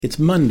It's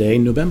Monday,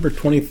 November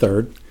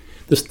 23rd,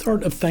 the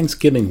start of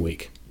Thanksgiving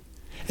week.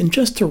 And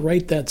just to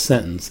write that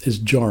sentence is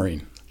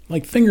jarring,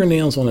 like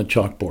fingernails on a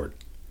chalkboard.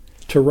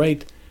 To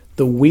write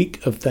the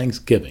week of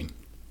Thanksgiving.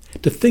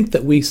 To think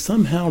that we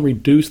somehow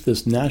reduce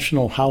this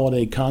national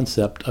holiday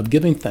concept of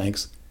giving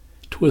thanks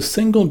to a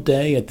single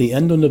day at the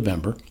end of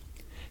November,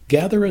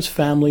 gather as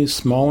families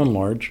small and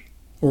large,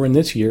 or in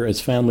this year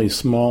as families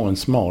small and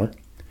smaller,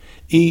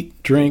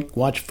 eat, drink,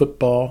 watch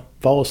football,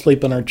 fall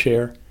asleep in our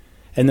chair,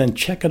 and then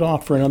check it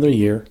off for another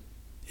year,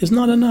 is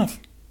not enough,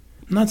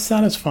 not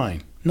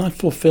satisfying, not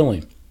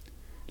fulfilling.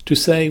 To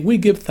say, we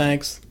give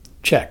thanks,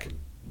 check,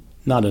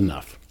 not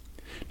enough.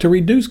 To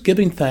reduce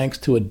giving thanks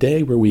to a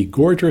day where we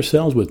gorge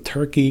ourselves with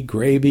turkey,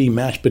 gravy,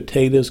 mashed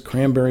potatoes,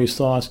 cranberry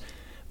sauce,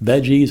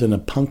 veggies, and a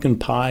pumpkin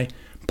pie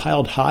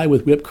piled high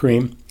with whipped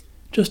cream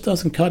just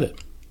doesn't cut it.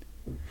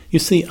 You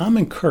see, I'm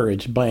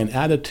encouraged by an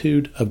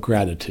attitude of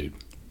gratitude.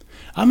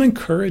 I'm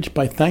encouraged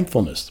by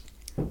thankfulness,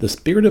 the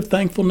spirit of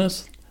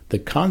thankfulness, the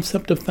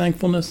concept of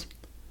thankfulness.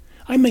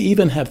 I may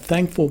even have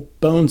thankful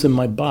bones in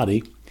my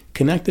body,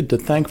 connected to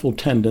thankful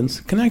tendons,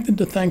 connected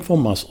to thankful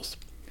muscles.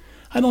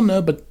 I don't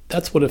know, but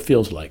that's what it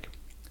feels like.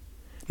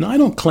 Now, I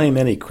don't claim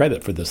any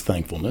credit for this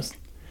thankfulness.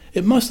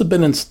 It must have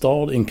been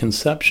installed in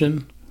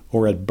conception,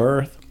 or at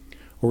birth,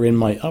 or in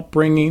my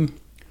upbringing,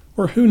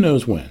 or who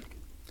knows when.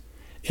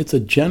 It's a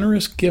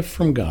generous gift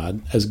from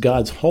God as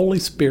God's Holy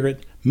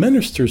Spirit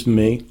ministers to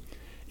me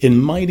in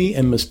mighty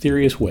and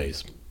mysterious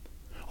ways.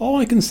 All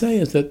I can say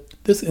is that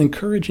this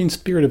encouraging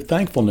spirit of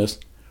thankfulness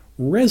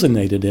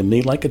resonated in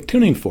me like a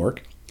tuning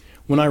fork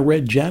when I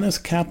read Janice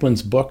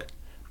Kaplan's book,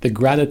 The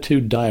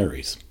Gratitude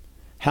Diaries,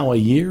 How a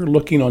Year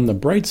Looking on the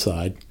Bright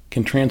Side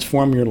Can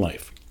Transform Your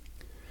Life.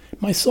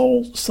 My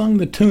soul sung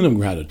the tune of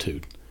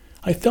gratitude.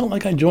 I felt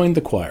like I joined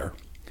the choir.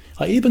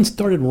 I even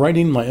started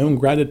writing my own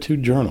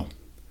gratitude journal.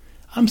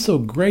 I'm so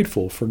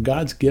grateful for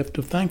God's gift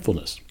of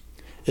thankfulness.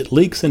 It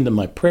leaks into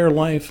my prayer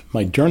life,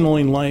 my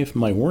journaling life,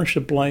 my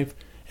worship life,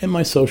 and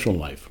my social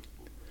life.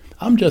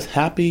 I'm just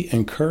happy,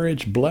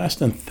 encouraged,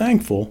 blessed, and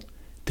thankful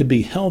to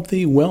be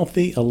healthy,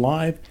 wealthy,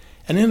 alive,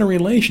 and in a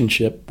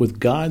relationship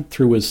with God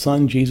through His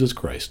Son, Jesus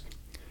Christ.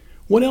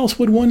 What else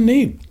would one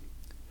need?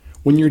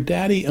 When your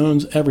daddy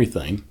owns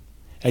everything,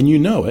 and you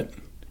know it,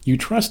 you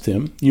trust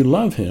Him, you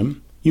love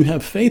Him, you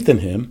have faith in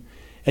Him,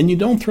 and you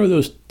don't throw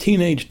those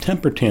teenage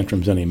temper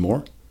tantrums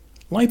anymore,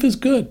 life is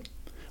good.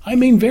 I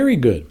mean very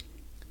good.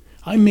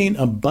 I mean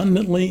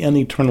abundantly and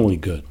eternally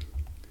good.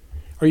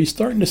 Are you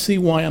starting to see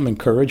why I'm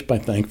encouraged by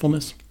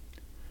thankfulness?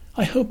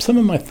 I hope some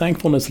of my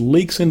thankfulness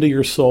leaks into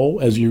your soul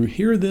as you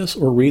hear this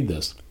or read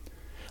this.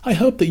 I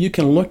hope that you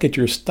can look at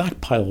your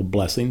stockpile of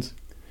blessings,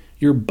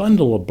 your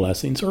bundle of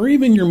blessings, or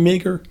even your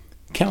meager,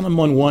 count them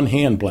on one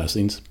hand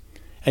blessings,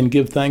 and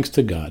give thanks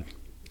to God.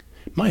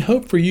 My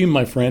hope for you,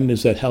 my friend,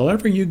 is that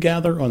however you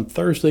gather on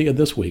Thursday of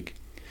this week,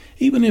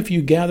 even if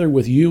you gather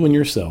with you and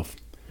yourself,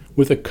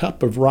 with a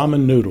cup of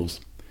ramen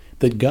noodles,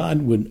 that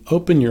God would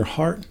open your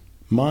heart,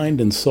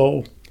 mind, and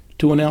soul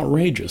to an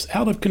outrageous,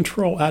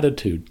 out-of-control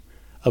attitude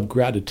of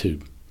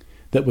gratitude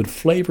that would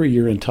flavor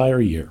your entire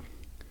year.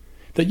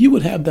 That you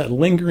would have that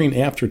lingering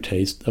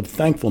aftertaste of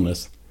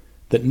thankfulness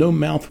that no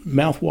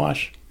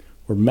mouthwash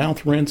or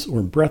mouth rinse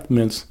or breath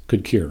mints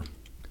could cure.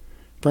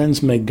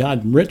 Friends, may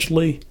God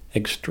richly,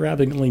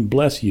 extravagantly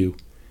bless you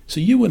so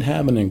you would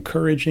have an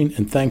encouraging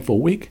and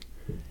thankful week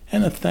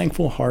and a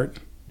thankful heart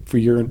for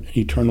your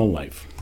eternal life.